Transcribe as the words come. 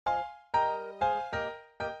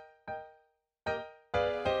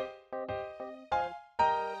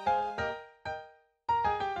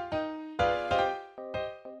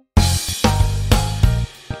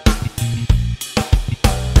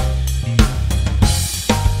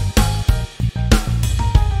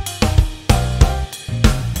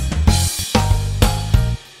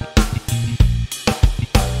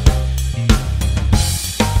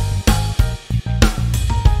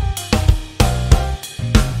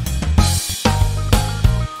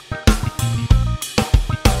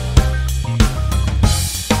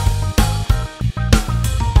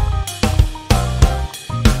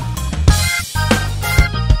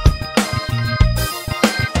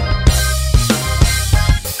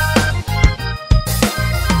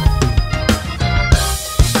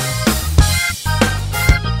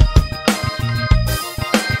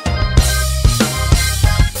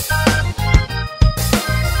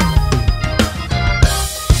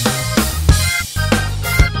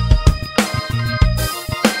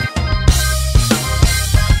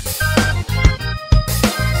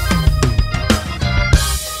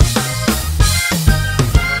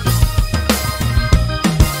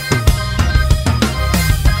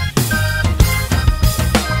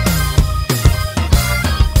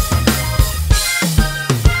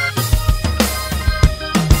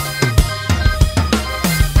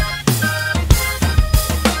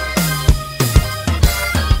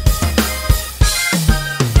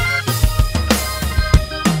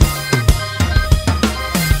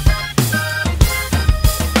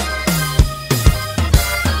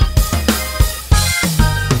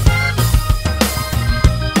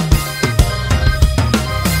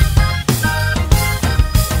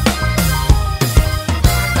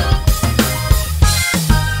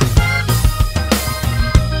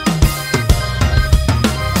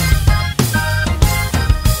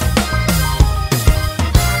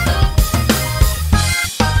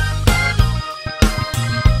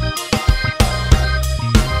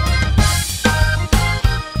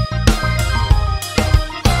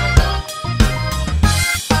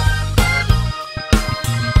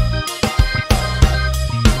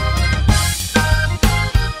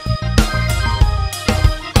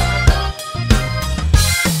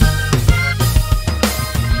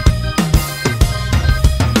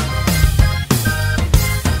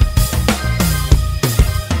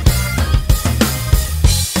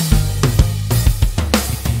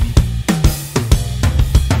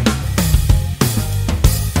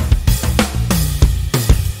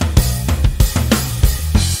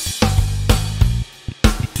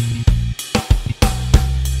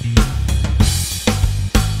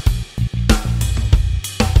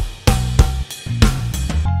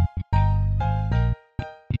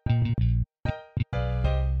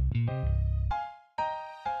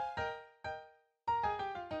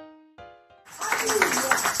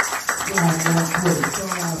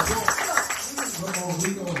Come on, we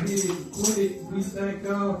gonna hit it and quit it. We thank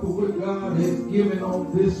God for what God has given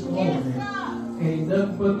on this morning. Ain't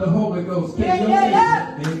nothing but the Holy Ghost. Ain't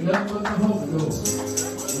nothing but the Holy Ghost.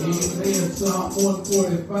 Amen. Psalm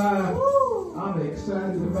 145. I'm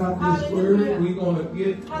excited about this word. We're going to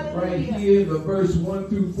get right here the verse 1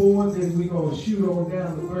 through 4. Then we're going to shoot on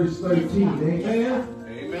down to verse 13. Amen?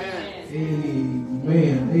 Amen.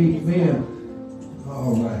 Amen. Amen.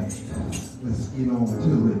 All right. Let's get on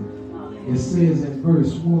to it. It says in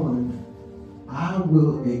verse 1, I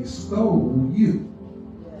will extol you.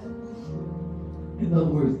 In other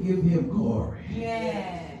words, give him glory.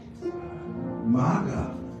 Yeah. My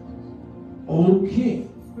God, O King,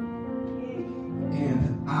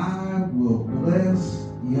 and I will bless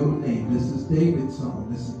your name. This is David's song.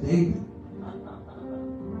 This is David.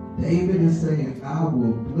 David is saying, I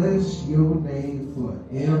will bless your name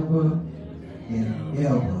forever and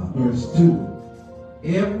ever. Verse 2.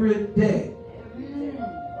 Every day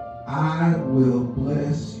I will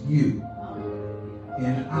bless you,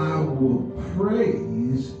 and I will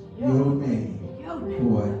praise your name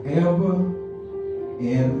forever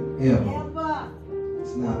and ever.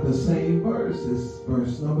 It's not the same verse. It's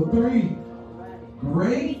verse number 3.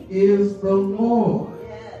 Great is the Lord,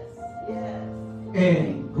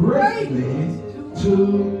 and greatly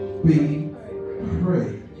to be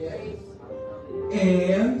praised.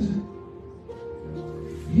 And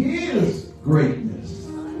his greatness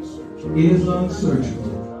is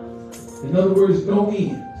unsearchable. In other words, no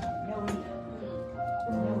end.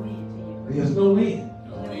 There's no end.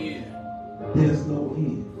 There's no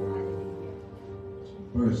end.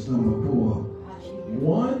 Verse number 4.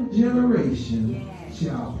 One generation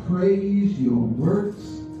shall praise your works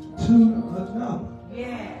to another,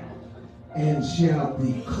 and shall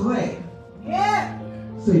declare.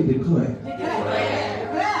 Say declare.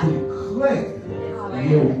 Declare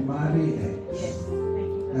your mighty acts.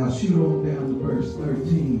 Now shoot on down to verse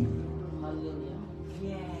 13.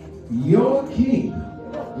 Your kingdom,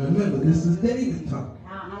 remember this is David talking.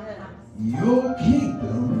 Your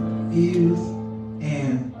kingdom is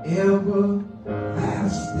an everlasting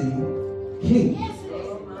kingdom,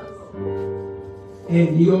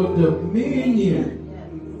 and your dominion,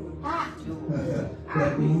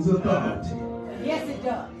 that means authority. Yes, it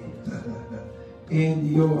does. And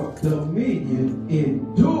your dominion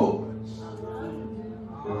endures.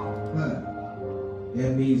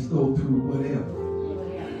 That means go through whatever.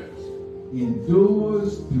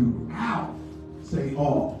 Endures throughout. Say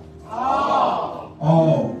all. All.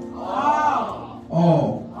 All.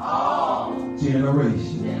 All. All.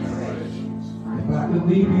 Generations. If I could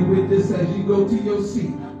leave you with this as you go to your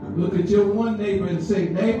seat, look at your one neighbor and say,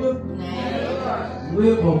 neighbor,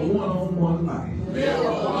 live a one-on-one life. Look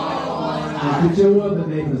at your other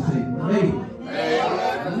neighbor and say, neighbor,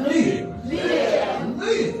 live.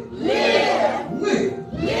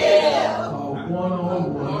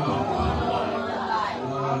 One-on-one.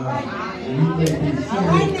 You may be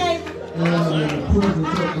sitting in the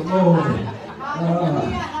presence of the Lord.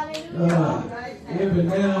 Every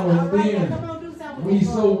now and then, we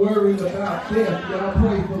so worried about death. Y'all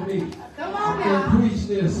pray for me. I'm going to preach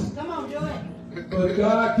this. But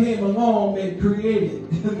God came along and created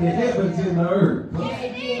the heavens and the earth.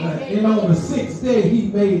 And on the 6th day, he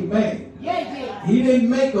made man. He didn't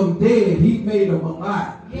make them dead. He made them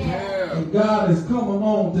alive. And God has come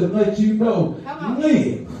along to let you know,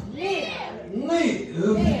 live.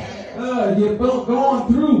 You're going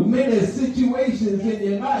through many situations in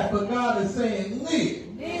your life, but God is saying, live.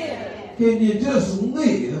 Can you just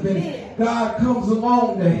live? And God comes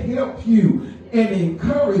along to help you and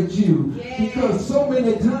encourage you, because so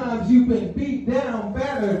many times you've been beat down,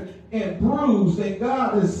 battered, and bruised, and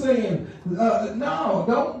God is saying, no,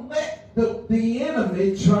 don't let the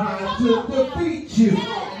enemy try to defeat you.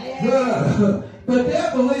 The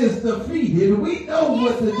devil is defeated. We know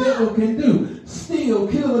what the devil can do: steal,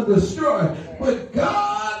 kill, and destroy. But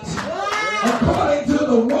God, according to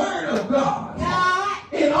the word of God,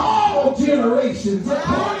 in all generations,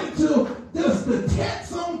 according to just the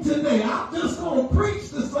text on today, I'm just going to preach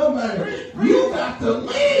to somebody. You got to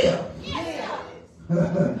live.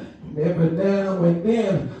 Every now and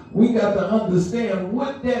then, we got to understand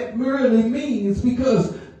what that really means,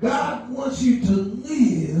 because God wants you to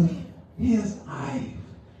live his life.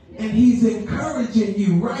 And he's encouraging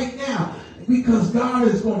you right now, because God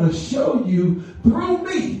is going to show you through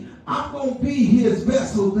me. I'm going to be his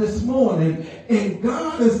vessel this morning. And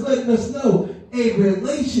God is letting us know a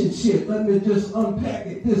relationship. Let me just unpack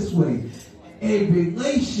it this way. A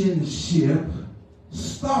relationship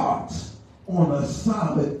starts on a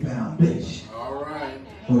solid foundation. All right.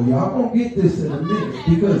 Well, y'all gonna get this in a minute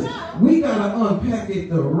because we gotta unpack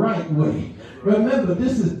it the right way. Remember,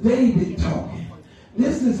 this is David talking.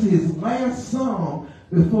 This is his last psalm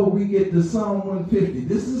before we get to Psalm 150.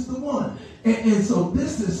 This is the one. And so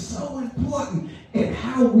this is so important in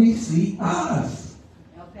how we see us.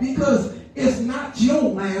 Because it's not your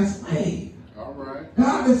last name. All right.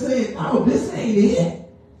 God is saying, oh, this ain't it.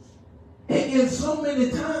 And so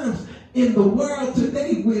many times in the world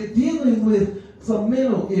today, we're dealing with some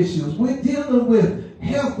mental issues. We're dealing with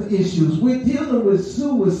health issues. We're dealing with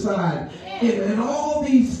suicide and all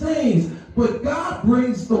these things. But God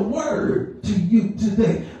brings the word to you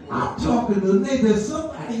today. I'm talking to maybe there's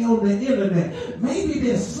somebody on the internet. Maybe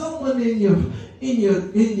there's someone in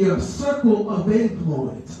your circle of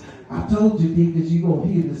influence. I told you, deacons, you're going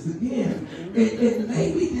to hear this again. And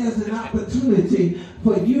maybe there's an opportunity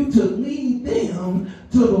for you to lead them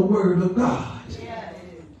to the word of God.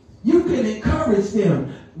 You can encourage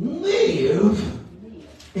them. Live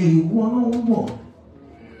a one-on-one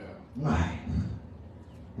life.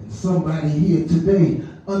 And somebody here today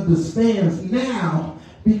understands now,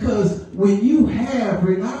 because when you have,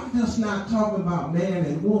 I'm just not talking about man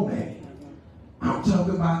and woman. I'm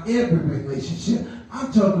talking about every relationship.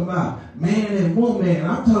 I'm talking about man and woman.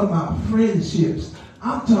 I'm talking about friendships.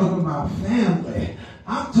 I'm talking about family.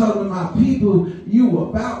 I'm talking about people you were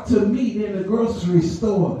about to meet in the grocery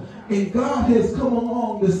store. And God has come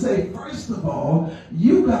along to say, first of all,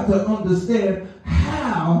 you got to understand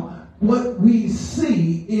what we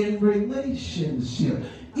see in relationship,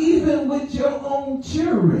 even with your own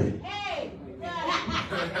children. Hey.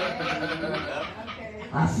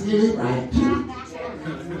 I said it right too.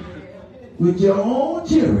 With your own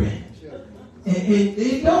children. And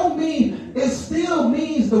it don't mean, it still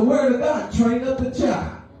means the word of God, train up a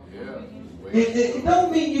child. It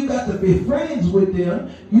don't mean you got to be friends with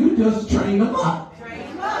them. You just train them up.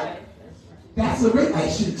 That's a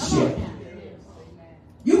relationship.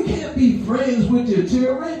 You can't be friends with your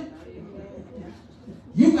children.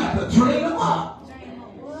 You got to train them up.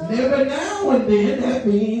 And every now and then, that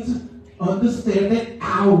means understanding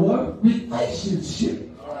our relationship.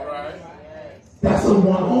 That's a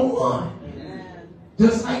one-on-one.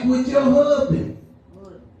 Just like with your husband.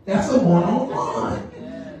 That's a one-on-one.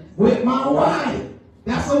 With my wife.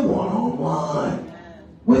 That's a one-on-one.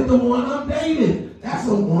 With the one I'm dating. That's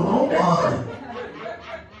a one-on-one.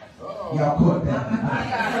 Y'all caught that?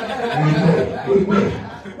 Amen. Amen.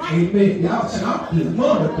 Amen. Y'all shout this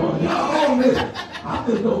motherfucker. Y'all on this. I'm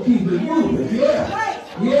just going to keep it moving.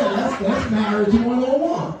 Yeah, that's marriage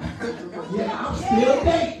 101. Yeah, I'm still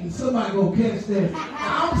dating. Somebody gonna catch that.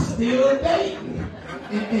 I'm still dating.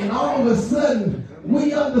 And all of a sudden,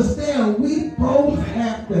 we understand we both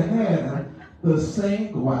have to have the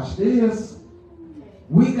same, watch this.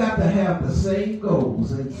 We got to have the same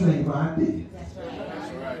goals and same ideas.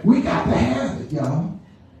 We got to have it, y'all.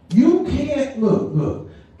 You can't, look,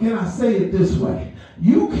 can I say it this way?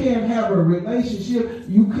 You can't have a relationship.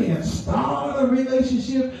 You can't start a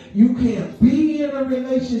relationship. You can't be in a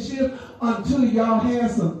relationship until y'all have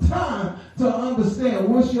some time to understand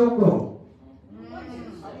what's your goal.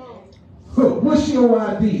 What's your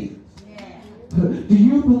idea? Do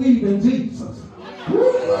you believe in Jesus? Woo!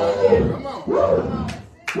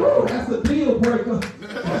 That's a deal breaker.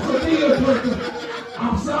 That's a deal breaker.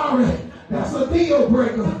 I'm sorry. That's a deal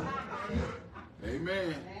breaker.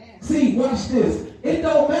 Amen. See, watch this. It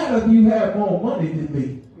don't matter if you have more money than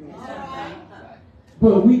me.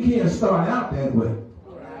 But we can't start out that way.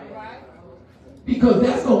 Because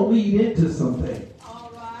that's going to lead into something.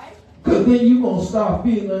 Because then you're going to start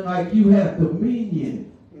feeling like you have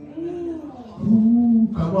dominion.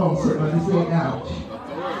 Ooh, come on, somebody say ouch.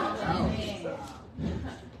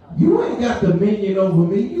 You ain't got dominion over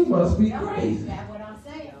me. You must be crazy. That's what I'm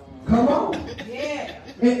saying. Come on. Yeah.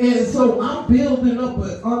 And so I'm building up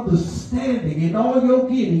an understanding. And all you're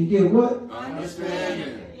getting, get what?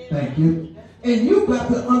 Understanding. Thank you. And you got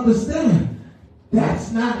to understand,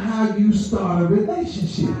 that's not how you start a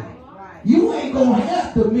relationship. Right. You ain't going to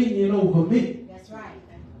have dominion over me. That's right.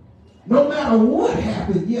 No matter what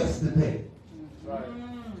happened yesterday. Right.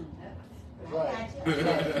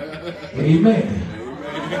 Amen.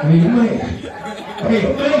 Amen.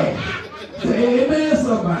 Amen. Say amen,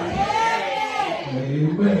 somebody.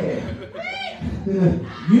 Amen.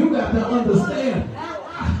 You got to understand.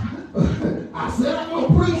 I said I'm going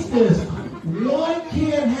to preach this. One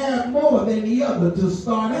can't have more than the other to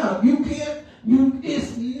start out. You can't.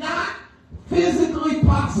 It's not physically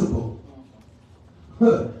possible.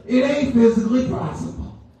 It ain't physically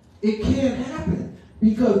possible. It can't happen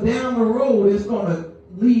because down the road it's going to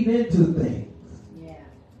lead into things. Yeah.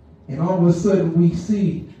 And all of a sudden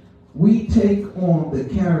we take on the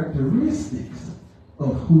characteristics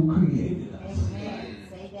of who created us. Amen.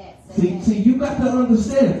 Say that. See, you got to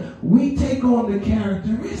understand, we take on the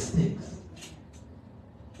characteristics.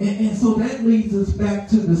 And so that leads us back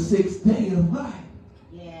to the sixth day of life.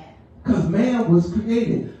 Yeah. Because man was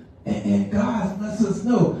created. And God lets us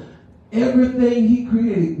know everything he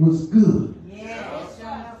created was good. Yeah.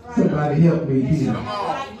 Somebody help me here.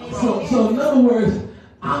 So in other words,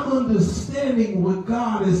 I'm understanding what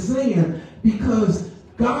God is saying because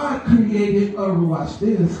God created watch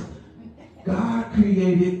this. God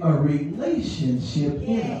created a relationship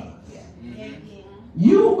in us.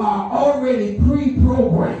 You are already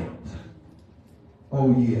pre-programmed.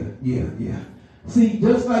 Oh yeah. See,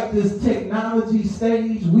 just like this technology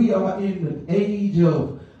stage, we are in the age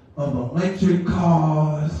of electric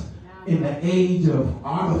cars, in the age of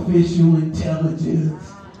artificial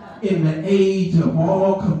intelligence, in the age of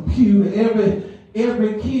all computer.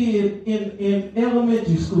 Every kid in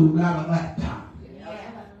elementary school got a laptop.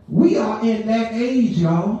 We are in that age,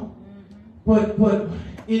 y'all. But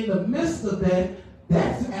in the midst of that,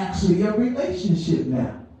 that's actually a relationship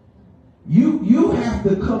now. You have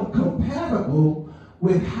to come compatible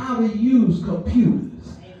with how to use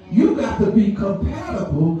computers. You got to be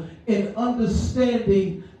compatible in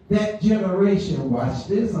understanding that generation. Watch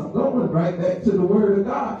this. I'm going right back to the Word of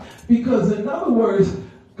God. Because in other words,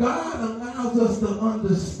 God allows us to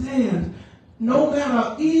understand, no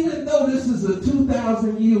matter, even though this is a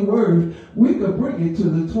 2,000-year word, we could bring it to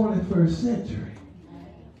the 21st century.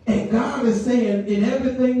 And God is saying in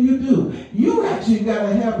everything you do, you actually got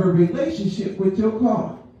to have a relationship with your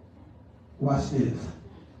car. Watch this.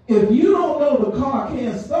 If you don't know the car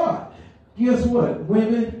can't start, guess what?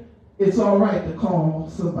 Women, it's all right to call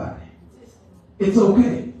somebody. It's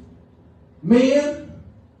okay. Men,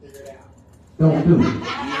 don't do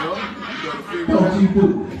it. Don't you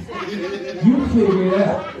do it. You figure it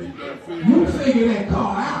out. You figure that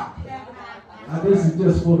car out. Now, this is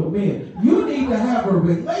just for the men. You need to have a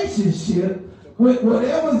relationship with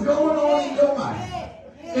whatever's going on in your life.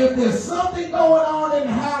 If there's something going on in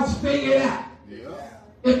the house, figure it out.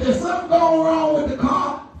 If there's something going wrong with the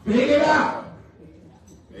car, figure it out.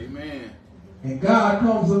 Amen. And God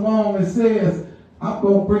comes along and says, I'm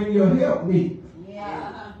going to bring your help me.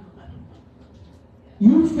 Yeah.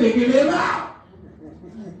 You figure them out.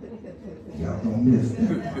 Y'all don't miss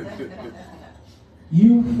that.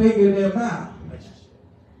 You figure them out.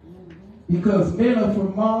 Because men are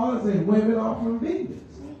from Mars and women are from Venus.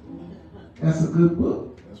 That's a good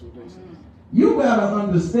book. That's what they say. You got to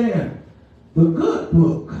understand the good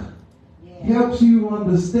book helps you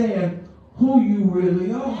understand who you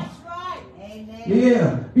really are. That's right. Amen.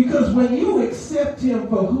 Yeah, because when you accept him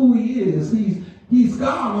for who he is, he's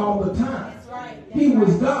God all the time. That's right. He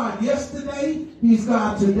was God yesterday, he's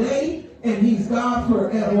God today, and he's God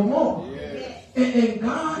forevermore. Yes. And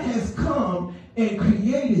God has come and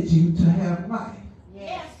created you to have life.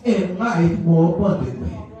 Yes. And life more abundantly.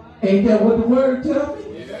 Ain't that what the word tells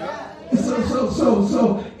me? Yeah.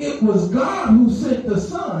 So it was God who sent the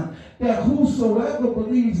Son, that whosoever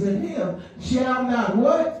believes in him shall not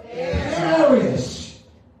what? Perish.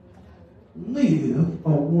 Live a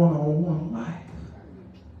one-on-one life.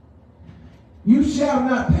 You shall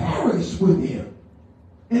not perish with him.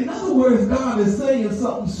 In other words, God is saying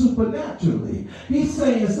something supernaturally. He's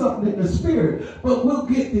saying something in the spirit. But we'll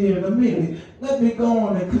get there in a minute. Let me go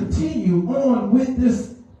on and continue on with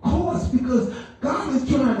this course because God is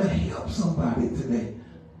trying to help somebody today.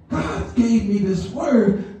 God gave me this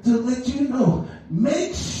word to let you know.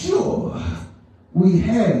 Make sure we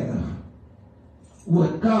have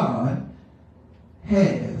what God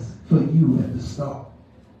has for you at the start.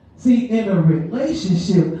 See, in a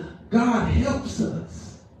relationship, God helps us.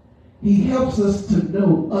 He helps us to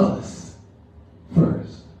know us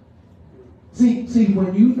first. See,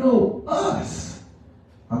 when you know us,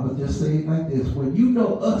 I'm going to just say it like this. When you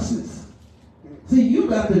know us's, see, you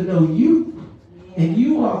got to know you, and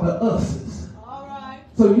you are the us's. All right.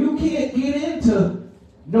 So you can't get into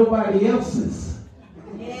nobody else's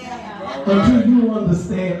Yeah. until you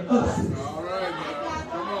understand us's. All right,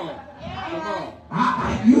 now. Come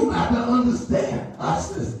on. You got to understand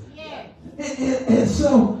us's. Yeah. And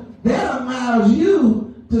so that allows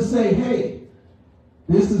you to say, hey,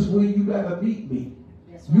 this is where you got to meet me.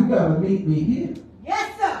 You got to meet me here.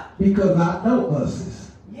 Yes, sir. Because I know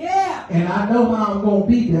us's. Yeah. And I know how I'm going to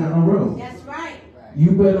be down the road. That's right.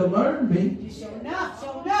 You better learn me. You sure enough.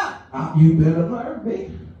 Sure enough. You better learn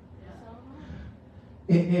me.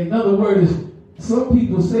 In other words, some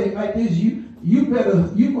people say it like this, you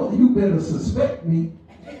better suspect me.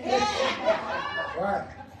 Yeah. Right.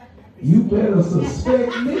 You better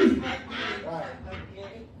suspect me.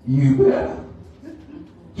 You better.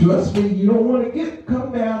 Trust me, you don't want to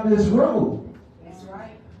come down this road. That's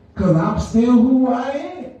right. Because I'm still who I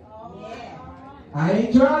am. Yeah. I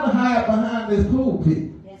ain't trying to hide behind this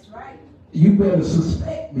pulpit. That's right. You better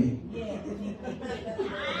suspect me. Yeah.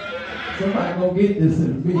 Somebody gonna get this in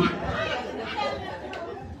a minute.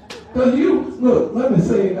 Because look, let me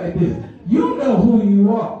say it like this. You know who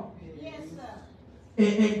you are. Yes, sir.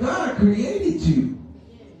 And God created you.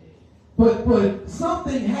 But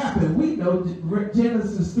something happened. We know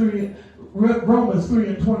Genesis 3, Romans 3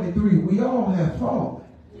 and 23, we all have fallen.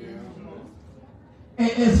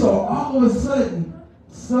 And so all of a sudden,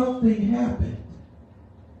 something happened.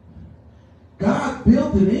 God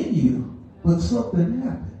built it in you, but something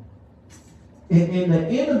happened. And the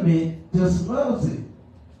enemy just loves it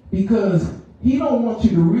because he don't want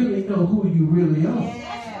you to really know who you really are.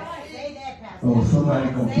 Yeah. Say that, Pastor. Oh,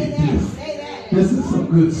 somebody gonna Say get that. this. Say that. This is some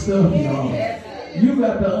good stuff, y'all. You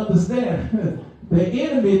got to understand, the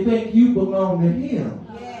enemy think you belong to him.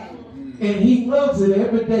 Yeah. And he loves it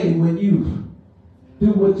every day when you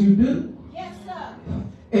do what you do. Yes, sir.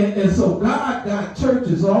 And so God got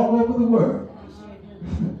churches all over the world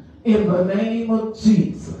in the name of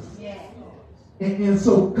Jesus. Yeah. And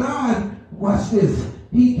so God, watch this,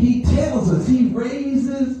 he tells us he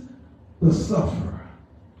raises the sufferer.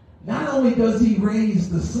 Not only does he raise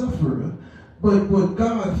the sufferer, but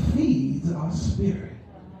God feeds our spirit.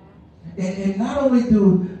 And not only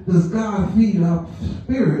does God feed our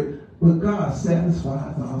spirit, but God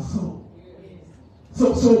satisfies our soul.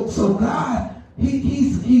 So God,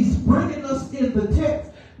 he's bringing us in the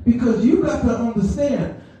text because you got to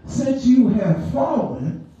understand, since you have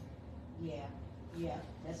fallen, Yeah,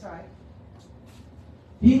 that's right.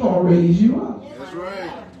 he gonna raise you up. That's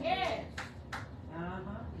right.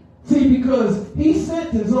 See, because he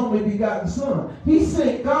sent his only begotten son. He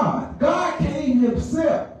sent God. God came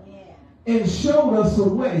himself and showed us a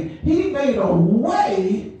way. He made a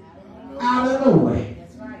way out of no way.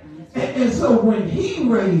 That's right. And so when he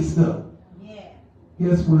raised up,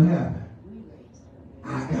 guess what happened?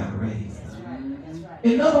 I got raised up. That's right.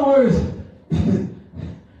 In other words,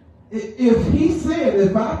 if he said,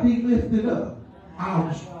 if I be lifted up,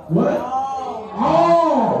 I'll, what?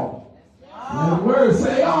 All. The word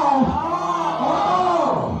say all.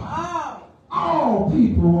 All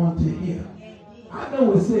people unto him. I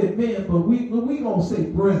know it said men, but we gonna say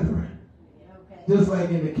brethren. Just like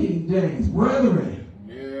in the King James. Brethren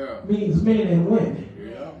means men and women.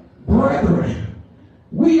 Brethren.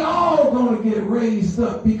 We all gonna get raised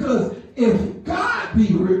up because if God be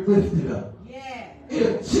lifted up,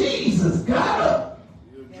 if Jesus got up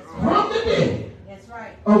from the dead, That's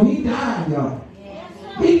right. oh, he died, y'all.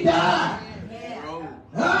 He died.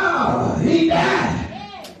 Oh, he died.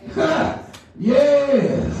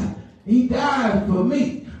 Yes, he died for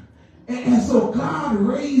me. And so God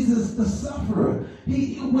raises the sufferer.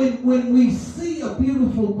 When we see a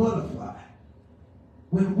beautiful butterfly,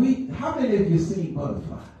 how many of you seen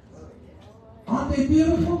butterflies? Aren't they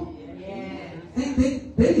beautiful?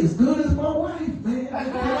 They as good as my wife, man.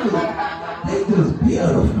 They just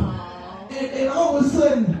beautiful. And all of a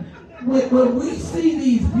sudden, when we see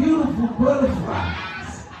these beautiful butterflies,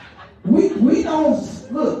 we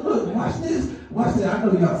don't look, watch this. Watch this. I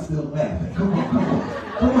know y'all still laughing. Come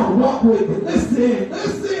on, walk with me. Listen.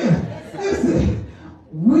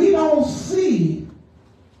 We don't see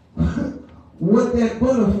what that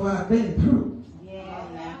butterfly been through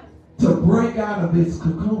to break out of its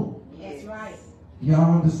cocoon. That's right.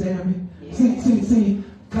 Y'all understand me? See,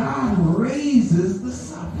 God raises the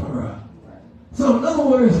sufferer. So in other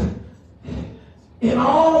words, in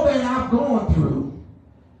all that I've gone through,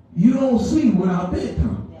 you don't see what I've been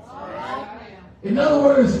through. In other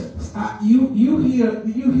words, you hear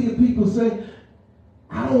people say,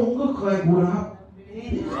 I don't look like what I've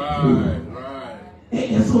been through. Right.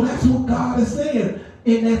 And so that's what God is saying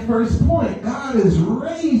in that first point. God is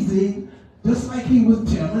raising, just like he was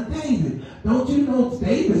telling David. Don't you know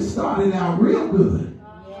David started out real good?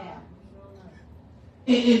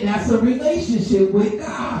 And that's a relationship with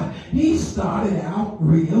God. He started out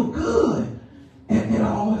real good. And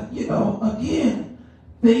all, again,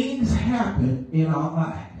 things happen in our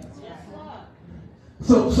lives.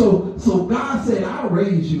 So God said, I'll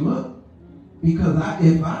raise you up. Because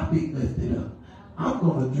if I be lifted up, I'm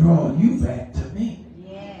going to draw you back to me.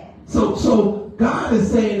 So God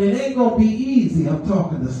is saying it ain't going to be easy. I'm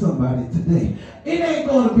talking to somebody today. It ain't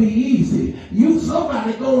going to be easy.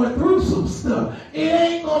 Somebody going through some stuff. It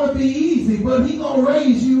ain't going to be easy, but he going to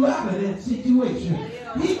raise you out of that situation.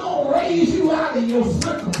 He going to raise you out of your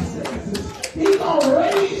circumstances. He going to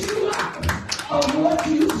raise you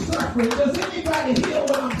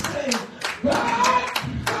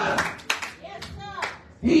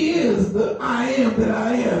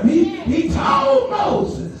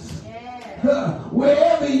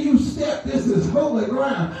the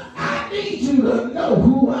ground. I need you to know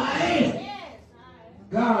who I am.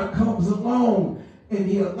 God comes along and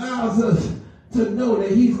he allows us to know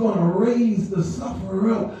that he's going to raise the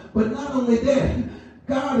sufferer up. But not only that,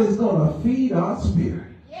 God is going to feed our spirit.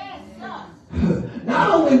 Not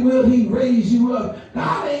only will he raise you up,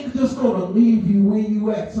 God ain't just going to leave you where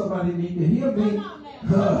you at. Somebody need to hear me.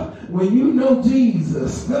 When you know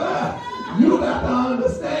Jesus, you got to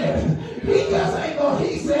understand. He just ain't going to,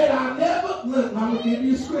 he said, I'll never, look, I'm going to give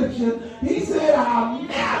you a scripture. He said, I'll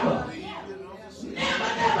never,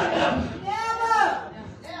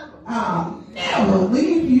 I'll never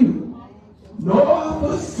leave you nor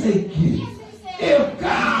forsake you. If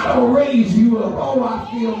God will raise you up, oh, I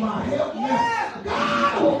feel my help now.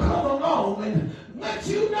 God will come along and let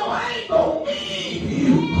you know I ain't going to leave you.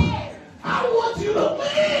 I want you to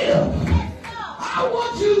live. I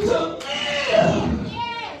want you to live.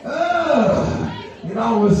 And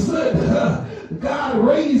all of a sudden, God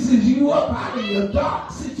raises you up out of your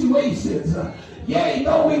dark situations. Yea,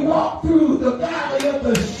 though we walk through the valley of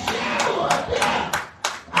the shadow of death,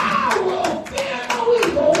 I will fear no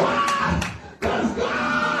evil. Why? Because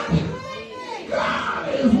God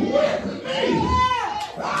is with me.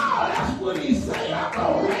 Oh, that's what he said. I'm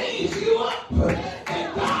going to raise you up.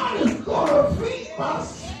 And God is going to feed my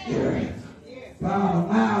spirit. God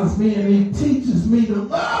allows me and he teaches me to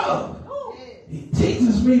love. He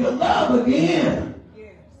teaches me to love again.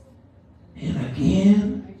 And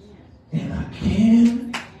again. And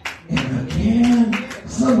again. And again.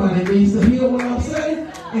 Somebody needs to hear what I'm saying.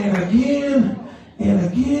 And again. And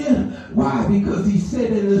again. Why? Because he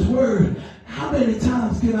said in his word, how many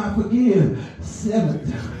times can I forgive?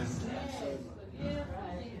 7 times.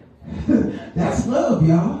 That's love,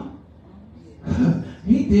 y'all.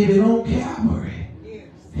 He did it on Calvary.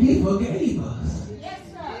 He forgave us.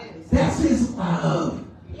 That's his love.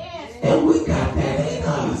 And we got that in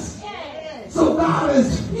us. So God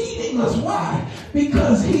is feeding us. Why?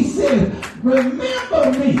 Because he said,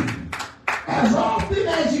 remember me as often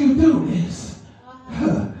as you do this.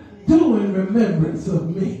 Do in remembrance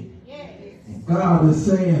of me. And God is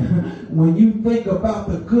saying, when you think about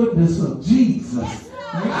the goodness of Jesus,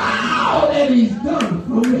 and all that he's done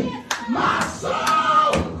for me, my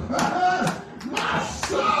soul, my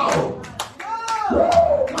soul,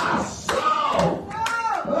 oh, my soul,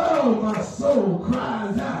 oh, my soul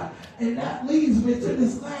cries out. And that leads me to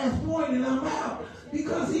this last point, and I'm out.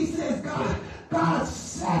 Because he says God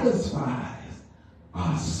satisfies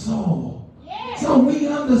our soul. So we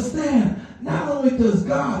understand, not only does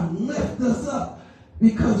God lift us up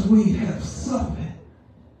because we have suffered,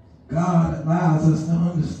 God allows us to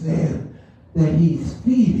understand that he's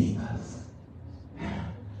feeding us.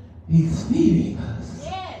 He's feeding us.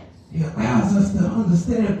 He allows us to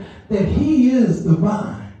understand that he is the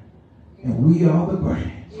vine and we are the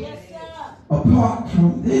branch. Apart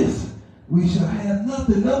from this, we shall have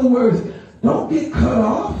nothing. In other words, don't get cut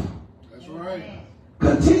off. That's right.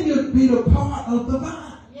 Continue to be a part of the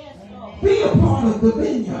vine. Be a part of the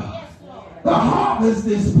vineyard. The harvest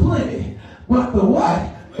is plenty, but the what?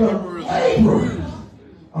 The laborers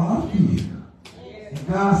are few. And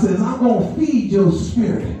God says, I'm going to feed your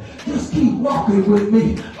spirit. Just keep walking with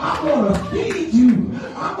me. I'm going to feed you.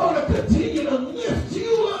 I'm going to continue to lift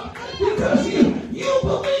you up because you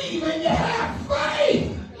believe and you have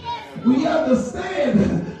faith. We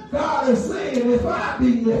understand God is saying, if I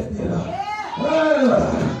be lifted up,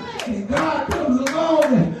 and God comes along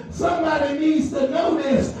and somebody needs to know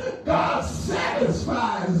this, God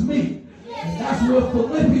satisfies me. And that's what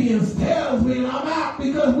Philippians tells me, and I'm out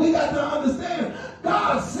because we got to understand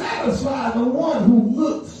God satisfies the one who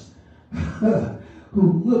looks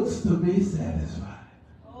to be satisfied.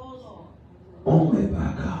 Only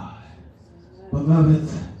by God. Beloved,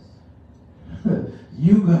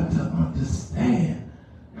 you got to understand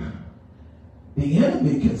the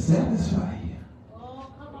enemy can satisfy you.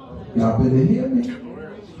 Y'all better hear me.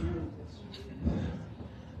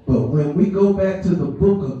 But when we go back to the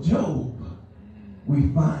book of Job, we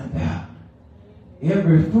find out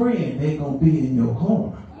every friend ain't going to be in your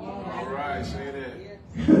corner. All right, say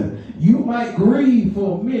that. You might grieve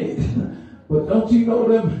for a minute, but don't you know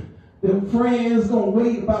them friends going to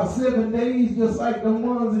wait about 7 days just like the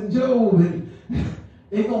ones in Job, and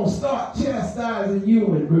they're going to start chastising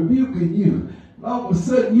you and rebuking you. All of a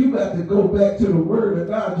sudden, you got to go back to the word of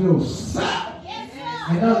God yourself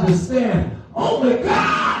and understand only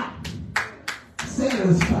God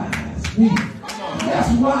satisfies me.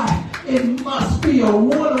 That's why it must be a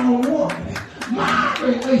one-on-one. My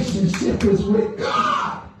relationship is with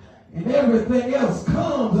God, and everything else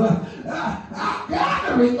comes. I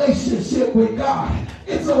got a relationship with God.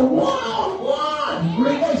 It's a one-on-one.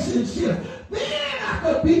 relationship. Then I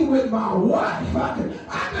could be with my wife. I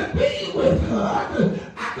could be with her.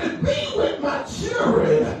 I could be with my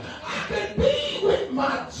children. I could be with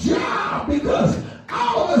my job, because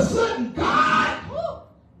all of a sudden God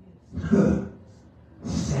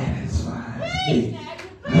satisfies me.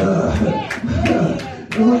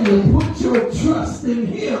 When you put your trust in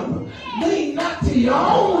him, lean not to your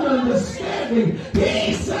own understanding.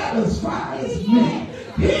 He satisfies me.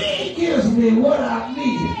 He gives me what I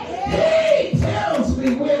need. He tells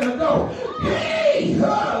me where to go. He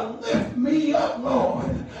lift me up,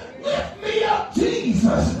 Lord. Lift me up,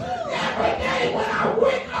 Jesus. Every day when I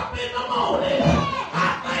wake up in the morning,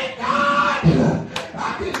 I thank God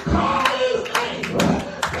I can call his name.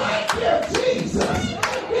 Thank you, Jesus.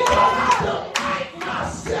 Because I delight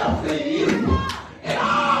myself in you. In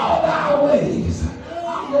all thy ways,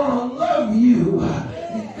 I'm going to love you.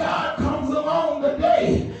 And God comes along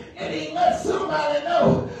today and he lets somebody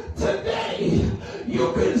know, today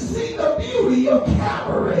you can see the beauty of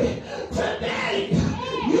Calvary. Today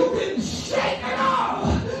you can shake it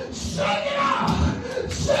off. Shake it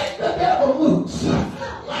off. Shake the devil loose.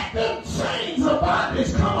 Let them chains of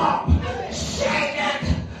bondage come off. Shake it.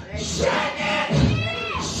 Shake it.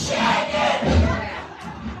 Shake it.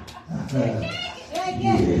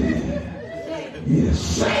 Yeah,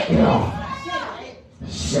 shake it off.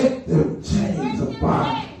 Shake them chains of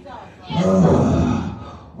bondage.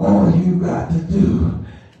 All you got to do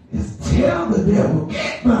is tell the devil,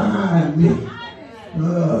 get behind me.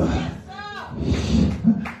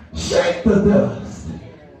 Shake the dust.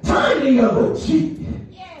 Turn the other cheek.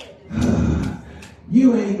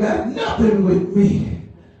 You ain't got nothing with me,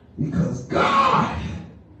 because God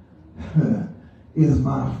is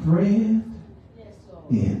my friend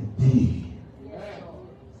indeed.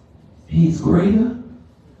 He's greater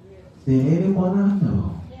than anyone I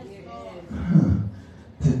know.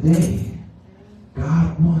 Today,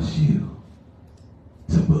 God wants you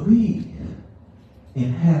to believe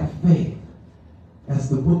and have faith. As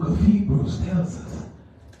the book of Hebrews tells us,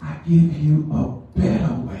 I give you a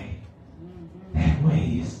better way. That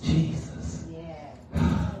way is Jesus.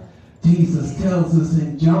 Jesus tells us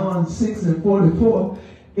in John 6:44,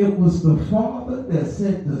 it was the Father that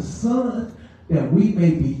sent the Son that we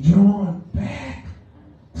may be drawn back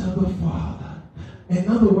to the Father. In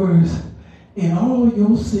other words, in all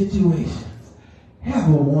your situations, have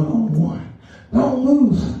a one-on-one. Don't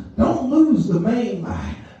lose the main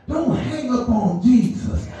line. Don't hang up on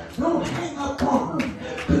Jesus. Don't hang up on him.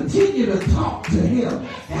 Continue to talk to him.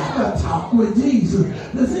 Have a talk with Jesus.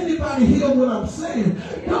 Does anybody hear what I'm saying?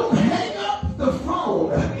 Don't hang up the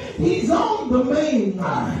phone. He's on the main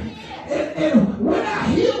line. And when I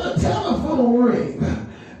hear the telephone ring,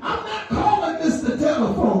 I'm not calling Mr.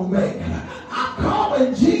 Telephone Man. I'm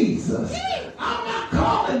calling Jesus. I'm not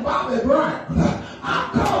calling Bobby Brown.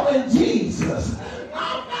 I'm calling Jesus.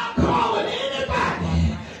 I'm not calling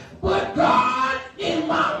anybody but God in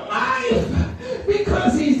my life,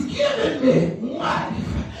 because he's given me life.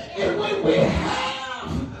 And when we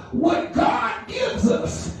have what God gives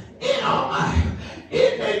us in our life,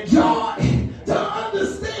 isn't it joy to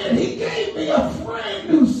understand he gave me a brand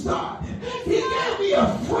new start. He gave me a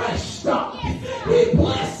fresh start. He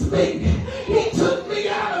blessed me. He took me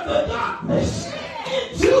out of the darkness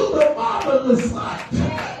into the marvelous light.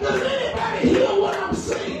 Does anybody hear what I'm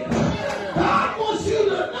saying? God wants you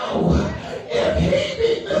to know, if he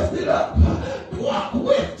be lifted up, walk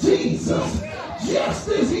with Jesus. Just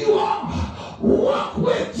as you are, walk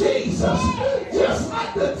with Jesus. Just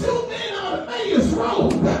like the two men on the Emmaus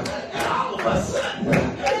Road, and all of a sudden,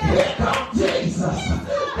 here comes Jesus.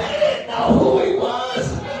 They didn't know who he was.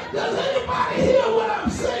 Does anybody hear what I'm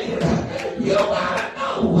saying? You gotta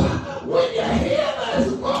know, when you hear his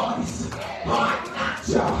voice, harden not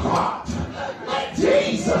your heart. Let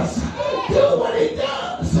Jesus do what he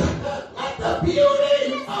does. Let the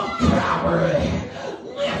beauty of Calvary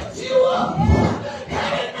lift you up.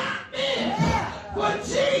 Had it not been for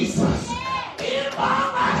Jesus in my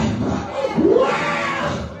life, where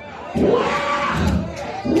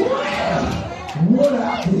would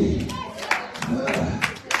I be?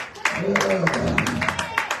 Where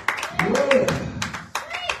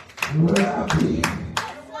would I be?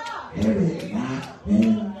 Had it not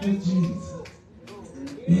been for Jesus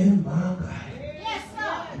in my life,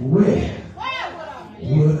 where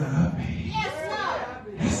would I be?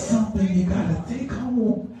 That's something you got to think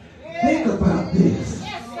home. Think about this.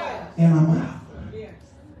 And I'm out.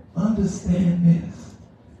 Understand this.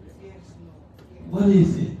 What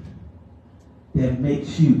is it that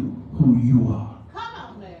makes you who you are?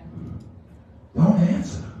 Don't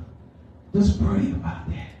answer. Just pray about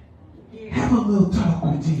that. Have Have a little talk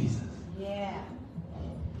with Jesus. Yeah.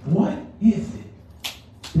 What is it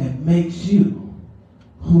that makes you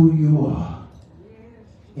who you are?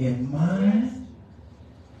 In mind,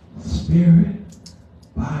 spirit,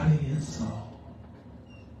 body, and soul.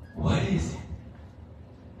 What is it?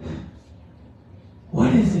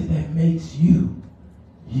 What is it that makes you,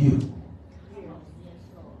 you?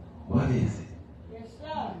 What is it?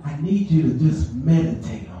 I need you to just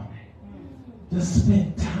meditate on it. Just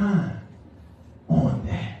spend time on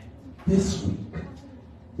that this week.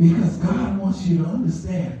 Because God wants you to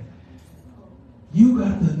understand, you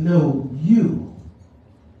got to know you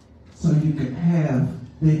so you can have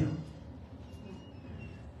them.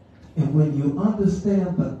 And when you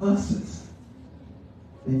understand the us's,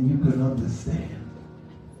 then you can understand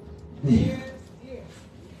them.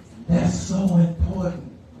 That's so important.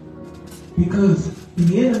 Because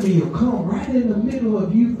the enemy will come right in the middle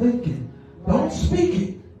of you thinking, don't speak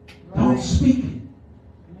it. Don't speak it.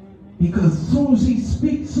 Because as soon as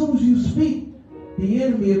you speak, the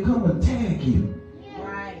enemy will come and tag you.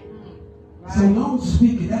 Right. So don't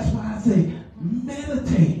speak it. That's why I say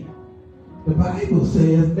meditate. The Bible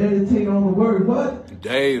says meditate on the word what?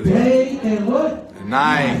 Daily. Day and what?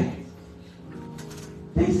 Night.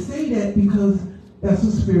 They say that because that's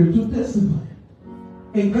a spiritual discipline.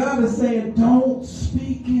 And God is saying, don't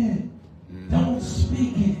speak it. Don't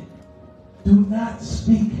speak it. Do not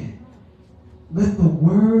speak it. Let the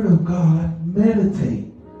word of God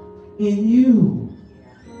meditate in you.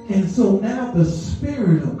 And so now the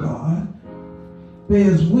Spirit of God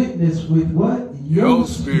bears witness with what? Your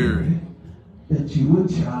spirit. That you a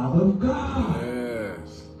child of God.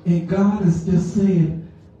 Yes. And God is just saying,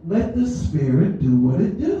 let the Spirit do what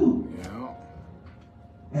it do. Yeah.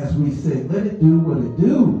 As we said, let it do what it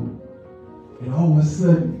do. And all of a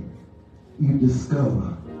sudden, you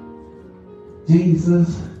discover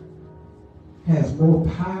Jesus has more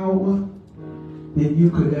power than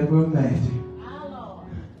you could ever imagine.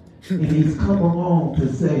 And he's come along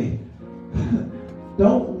to say,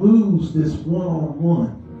 don't lose this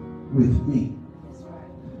one-on-one with me.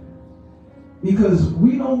 Because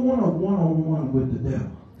we don't want a one-on-one with the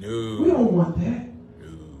devil. No. We don't want that.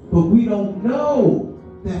 No. But we don't know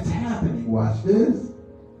that's happening. Watch this.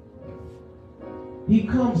 He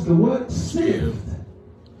comes to what? Sift.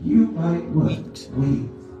 You might what? Wheat.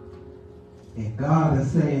 And God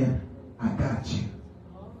is saying, I got you.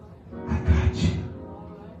 I got you.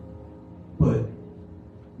 But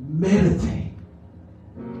meditate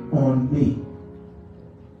on me.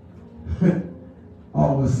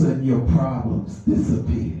 All of a sudden your problems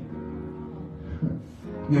disappear.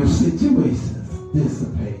 Your situations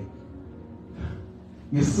dissipate.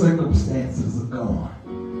 Your circumstances are gone.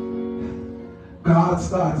 God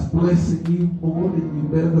starts blessing you more than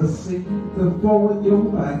you've ever seen before in your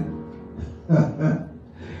life.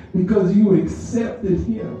 Because you accepted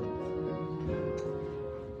him.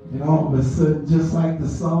 And all of a sudden, just like the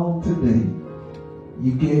song today,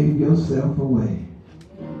 you gave yourself away.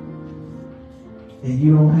 And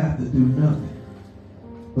you don't have to do nothing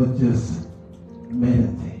but just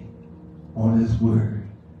meditate on his word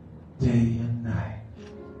day and night.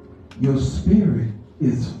 Your spirit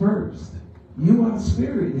is first. You are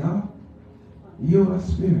spirit, y'all. You are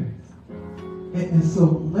spirit. And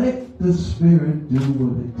so let the Spirit do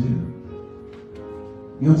what it do.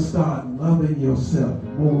 You'll start loving yourself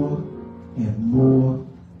more and more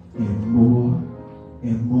and more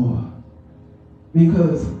and more.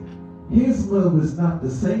 Because his love is not the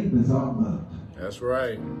same as our love. That's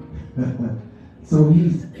right. So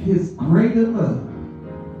his greater love,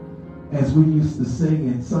 as we used to sing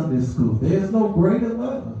in Sunday school, there's no greater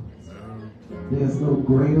love. There's no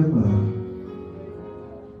greater love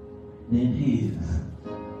than his.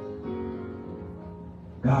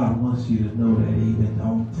 God wants you to know that even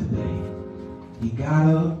on today. He got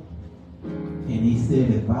up and he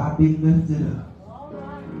said, if I be lifted up,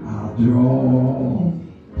 I'll draw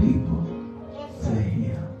people to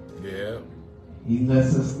him. Yeah. He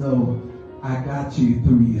lets us know, I got you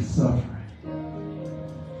through your suffering.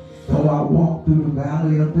 Though I walk through the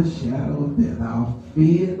valley of the shadow of death, I'll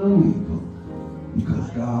fear no evil,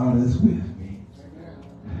 because God is with me.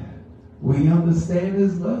 We understand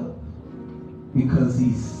his love because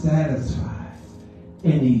he satisfies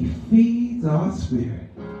and he feeds our spirit.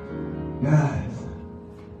 Guys,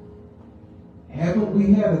 haven't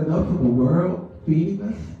we had enough of the world feeding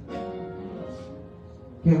us?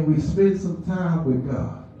 Can we spend some time with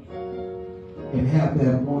God and have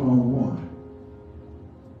that one-on-one?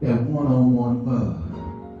 That one-on-one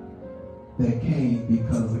love that came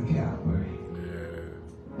because of Calvary. Yeah.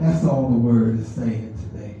 That's all the word is saying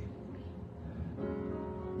today.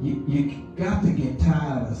 You got to get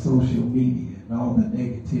tired of social media and all the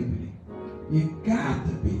negativity. You got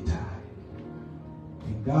to be tired.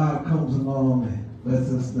 And God comes along and lets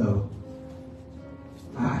us know,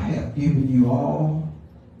 I have given you all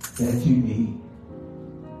that you need.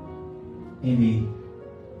 And he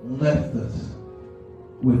left us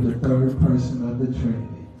with the third person of the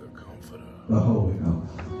Trinity, the Comforter, the Holy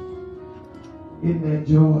Ghost. Isn't that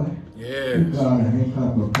joy? Yes. Give God a hand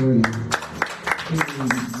clap of praise. Amen.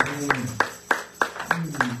 Amen.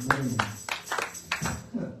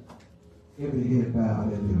 Every head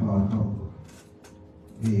bowed, every heart humble.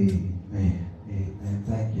 Amen. Amen.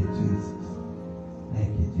 Thank you, Jesus.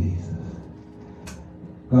 Thank you, Jesus.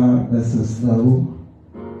 God lets us know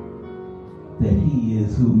that he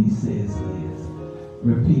is who he says he is.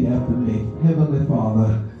 Repeat after me. Heavenly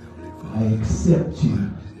Father, I accept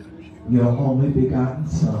you, your only begotten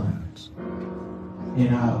Son,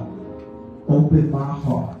 and I open my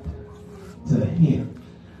heart to him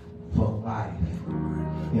for life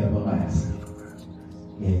everlasting.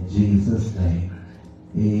 In Jesus' name,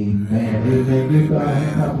 amen. Amen. Give God a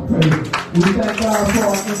hand clap of praise. We thank God for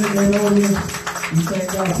our internet audience. We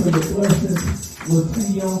thank God for the blessings. We'll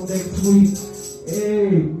see you on next week.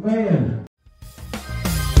 Amen.